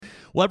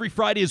Well, every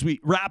Friday as we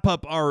wrap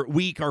up our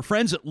week, our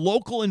friends at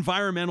Local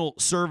Environmental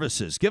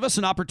Services give us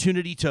an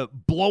opportunity to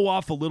blow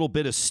off a little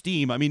bit of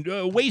steam. I mean,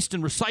 waste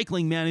and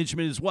recycling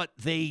management is what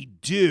they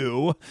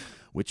do,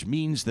 which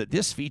means that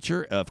this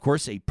feature, of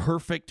course, a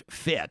perfect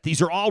fit.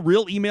 These are all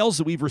real emails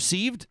that we've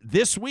received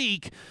this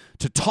week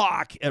to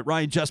talk at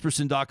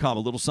ryanjesperson.com,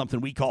 a little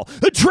something we call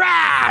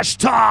Trash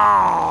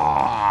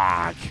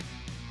Talk.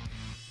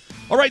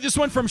 All right, this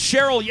one from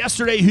Cheryl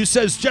yesterday who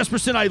says,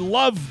 Jesperson, I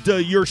loved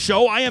your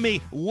show. I am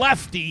a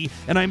lefty,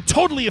 and I'm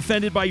totally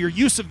offended by your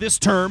use of this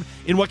term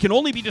in what can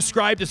only be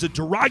described as a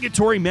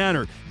derogatory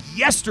manner.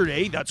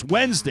 Yesterday, that's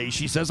Wednesday,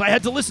 she says, I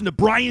had to listen to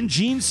Brian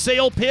Jean's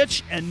sale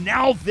pitch, and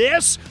now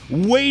this?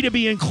 Way to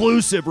be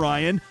inclusive,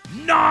 Ryan.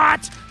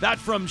 Not! That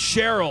from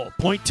Cheryl.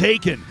 Point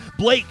taken.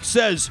 Blake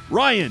says,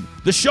 Ryan,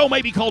 the show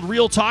might be called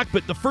Real Talk,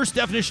 but the first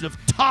definition of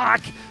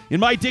talk in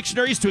my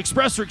dictionary is to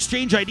express or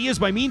exchange ideas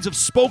by means of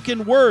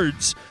spoken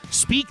words.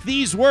 Speak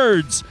these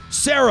words.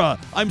 Sarah,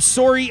 I'm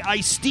sorry I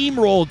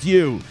steamrolled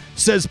you,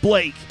 says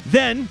Blake.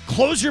 Then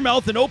close your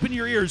mouth and open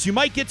your ears. You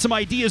might get some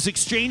ideas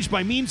exchanged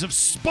by means of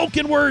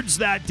spoken words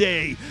that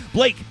day.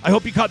 Blake, I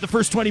hope you caught the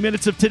first 20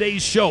 minutes of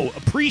today's show.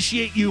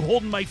 Appreciate you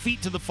holding my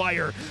feet to the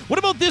fire. What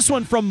about this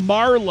one from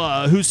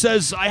Marla, who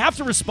says, I have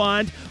to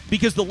respond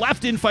because the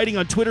left infighting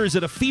on Twitter is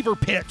at a fever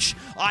pitch.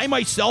 I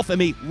myself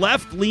am a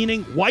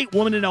left-leaning white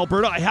woman in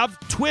Alberta. I have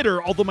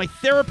Twitter, although my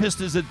therapist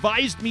has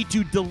advised me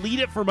to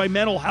delete it for my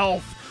mental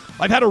health.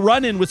 I've had a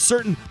run-in with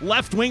certain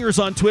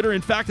left-wingers on Twitter.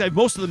 In fact, I've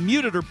most of them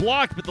muted or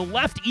blocked, but the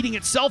left eating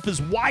itself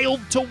is wild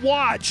to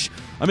watch.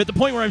 I'm at the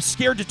point where I'm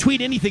scared to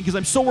tweet anything because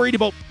I'm so worried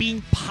about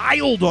being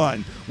piled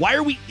on. Why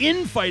are we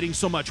infighting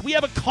so much? We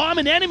have a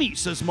common enemy,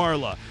 says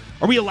Marla.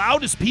 Are we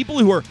allowed as people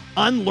who are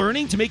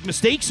unlearning to make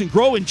mistakes and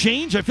grow and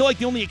change? I feel like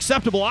the only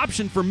acceptable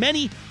option for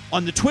many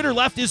on the Twitter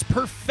left is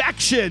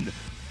perfection.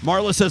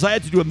 Marla says, I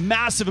had to do a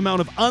massive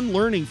amount of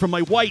unlearning from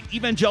my white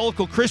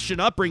evangelical Christian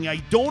upbringing.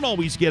 I don't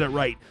always get it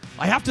right.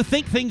 I have to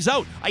think things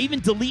out. I even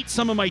delete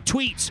some of my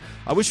tweets.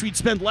 I wish we'd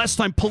spend less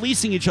time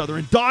policing each other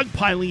and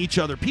dogpiling each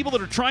other. People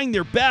that are trying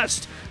their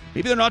best.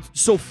 Maybe they're not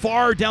so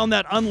far down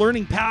that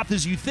unlearning path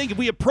as you think. If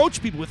we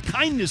approach people with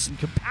kindness and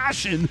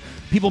compassion,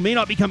 people may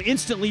not become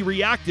instantly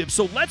reactive.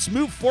 So let's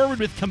move forward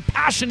with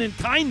compassion and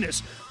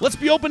kindness. Let's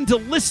be open to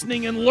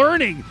listening and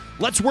learning.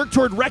 Let's work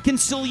toward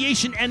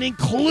reconciliation and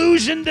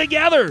inclusion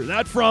together.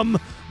 That from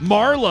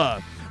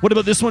Marla. What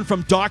about this one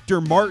from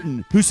Dr.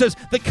 Martin, who says,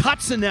 the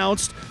cuts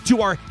announced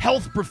to our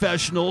health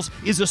professionals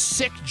is a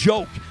sick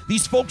joke.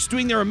 These folks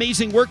doing their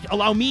amazing work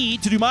allow me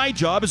to do my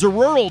job as a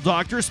rural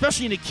doctor,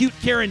 especially in acute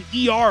care and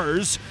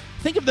ERs.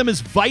 Think of them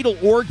as vital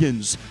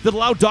organs that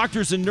allow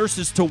doctors and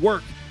nurses to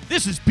work.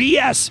 This is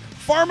BS.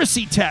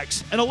 Pharmacy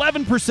techs, an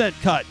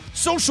 11% cut.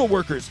 Social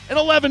workers, an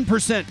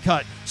 11%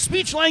 cut.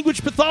 Speech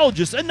language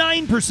pathologists, a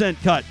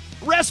 9% cut.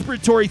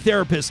 Respiratory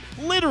therapists,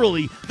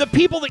 literally the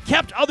people that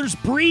kept others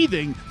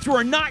breathing through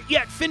our not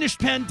yet finished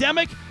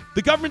pandemic,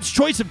 the government's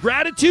choice of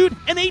gratitude,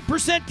 an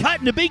 8% cut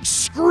and a big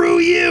screw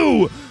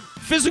you.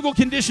 Physical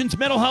conditions,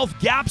 mental health,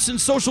 gaps, and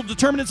social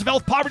determinants of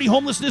health, poverty,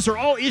 homelessness are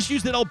all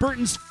issues that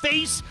Albertans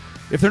face.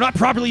 If they're not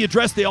properly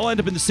addressed, they all end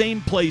up in the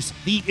same place,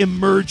 the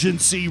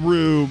emergency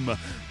room.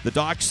 The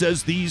doc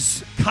says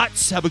these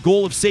cuts have a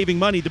goal of saving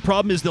money. The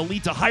problem is they'll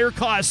lead to higher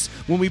costs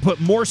when we put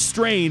more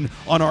strain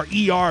on our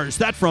ERs.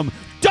 That from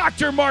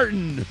Dr.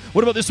 Martin.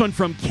 What about this one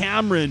from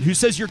Cameron, who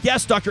says, your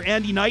guest, Dr.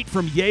 Andy Knight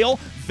from Yale,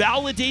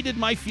 validated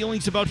my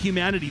feelings about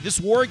humanity. This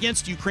war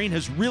against Ukraine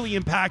has really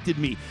impacted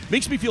me.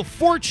 Makes me feel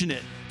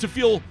fortunate to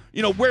feel,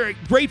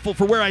 grateful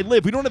for where I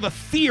live. We don't have a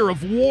fear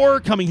of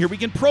war coming here. We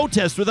can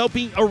protest without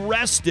being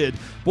arrested.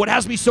 But what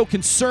has me so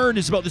concerned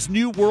is about this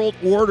new world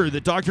order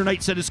that Dr.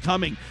 Knight said is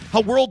coming.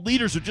 How world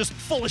leaders are just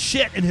full of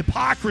shit and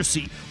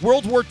hypocrisy.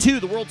 World War II,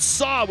 the world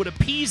saw what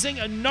appeasing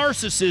a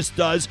narcissist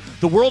does.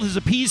 The world has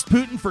appeased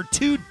Putin for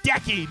 2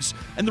 decades.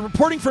 And the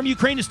reporting from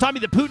Ukraine has taught me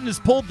that Putin has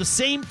pulled the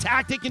same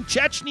tactic in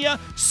Chechnya,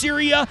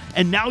 Syria,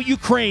 and now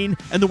Ukraine.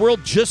 And the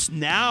world just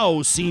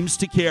now seems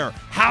to care.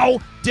 How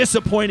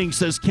disappointing,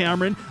 says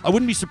Cameron. I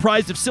wouldn't be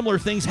surprised if similar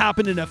things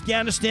happened in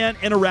Afghanistan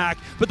and Iraq.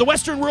 But the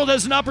Western world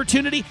has an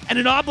opportunity and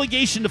an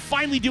obligation to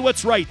finally do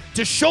what's right,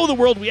 to show the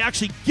world we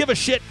actually give a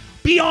shit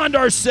beyond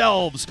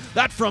ourselves.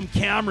 That from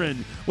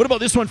Cameron. What about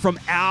this one from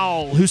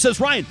Al, who says,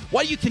 Ryan,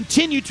 why do you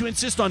continue to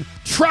insist on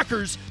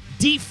truckers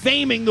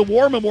defaming the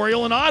war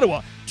memorial in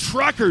Ottawa?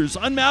 Truckers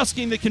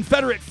unmasking the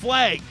Confederate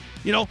flag.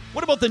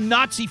 What about the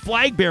Nazi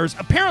flag bearers?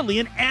 Apparently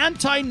an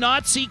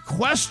anti-Nazi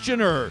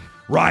questioner.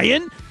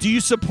 Ryan, do you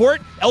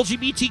support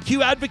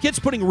LGBTQ advocates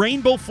putting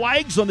rainbow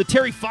flags on the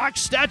Terry Fox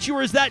statue,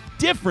 or is that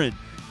different?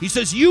 He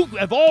says, you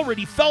have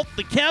already felt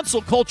the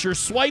cancel culture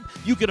swipe.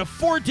 You can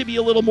afford to be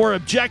a little more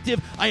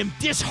objective. I am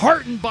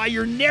disheartened by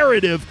your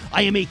narrative.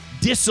 I am a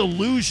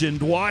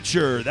disillusioned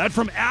watcher. That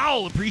from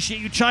Al. Appreciate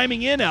you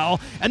chiming in,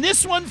 Al. And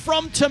this one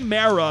from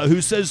Tamara,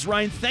 who says,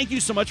 Ryan, thank you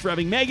so much for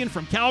having Megan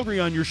from Calgary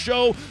on your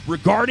show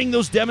regarding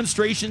those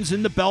demonstrations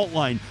in the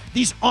Beltline.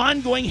 These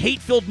ongoing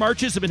hate-filled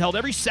marches have been held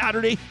every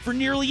Saturday for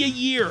nearly a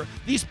year.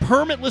 These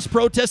permitless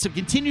protests have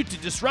continued to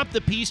disrupt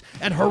the peace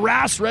and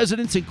harass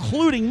residents,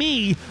 including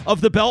me,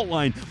 of the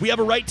Beltline. We have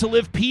a right to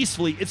live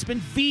peacefully. It's been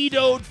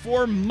vetoed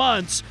for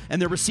months,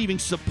 and they're receiving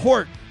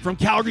support from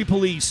Calgary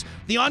Police.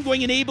 The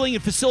ongoing enabling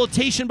and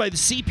facilitation by the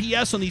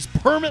CPS on these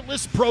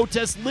permitless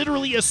protests,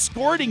 literally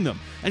escorting them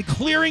and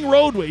clearing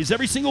roadways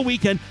every single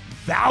weekend,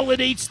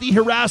 validates the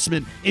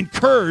harassment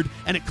incurred,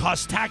 and it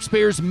costs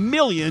taxpayers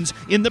millions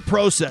in the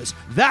process.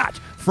 That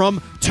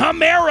from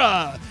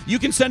Tamara. You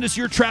can send us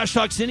your trash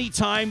talks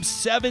anytime,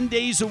 7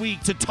 days a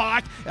week, to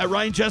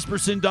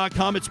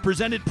talk@ryanjesperson.com. It's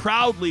presented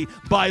proudly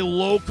by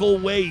Local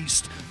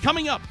Waste.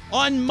 Coming up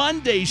on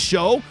Monday's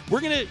show,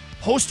 we're going to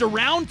host a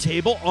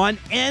roundtable on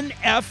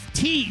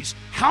NFTs.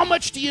 How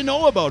much do you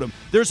know about them?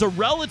 There's a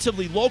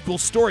relatively local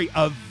story,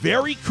 a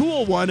very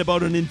cool one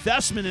about an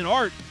investment in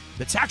art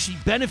that's actually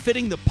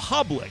benefiting the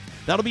public.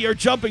 That'll be our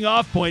jumping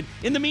off point.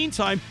 In the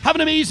meantime, have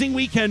an amazing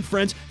weekend,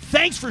 friends.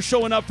 Thanks for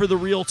showing up for the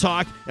Real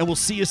Talk, and we'll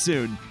see you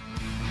soon.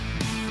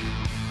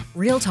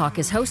 Real Talk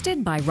is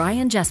hosted by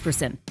Ryan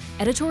Jesperson,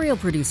 editorial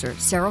producer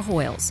Sarah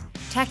Hoyles,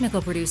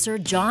 technical producer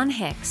John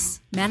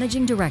Hicks,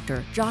 managing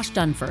director Josh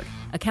Dunford,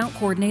 account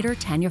coordinator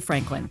Tanya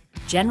Franklin,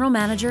 general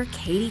manager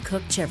Katie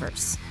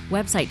Cook-Chivers,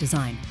 website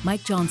design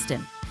Mike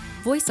Johnston,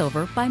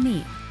 voiceover by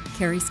me,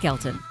 Carrie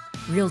Skelton.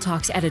 Real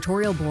Talk's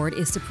editorial board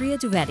is Supriya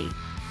Dwivedi,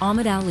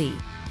 Ahmed Ali,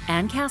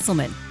 Ann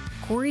Castleman,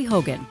 Corey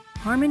Hogan,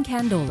 Harmon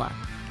Candola,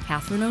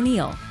 Catherine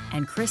O'Neill,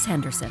 and Chris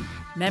Henderson.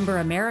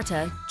 Member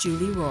Emerita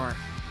Julie Rohr.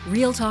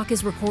 Real Talk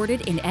is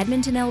recorded in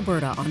Edmonton,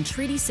 Alberta on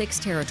Treaty 6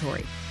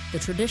 territory, the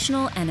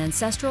traditional and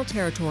ancestral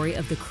territory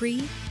of the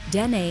Cree,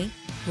 Dene,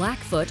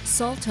 Blackfoot,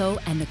 Saulteaux,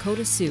 and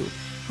Nakota Sioux,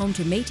 home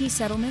to Métis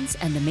settlements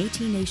and the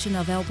Métis Nation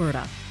of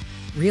Alberta.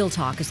 Real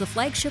Talk is the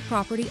flagship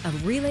property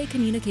of Relay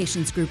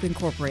Communications Group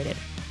Incorporated.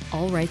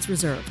 All rights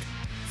reserved.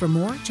 For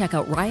more, check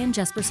out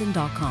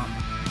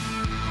ryanjesperson.com.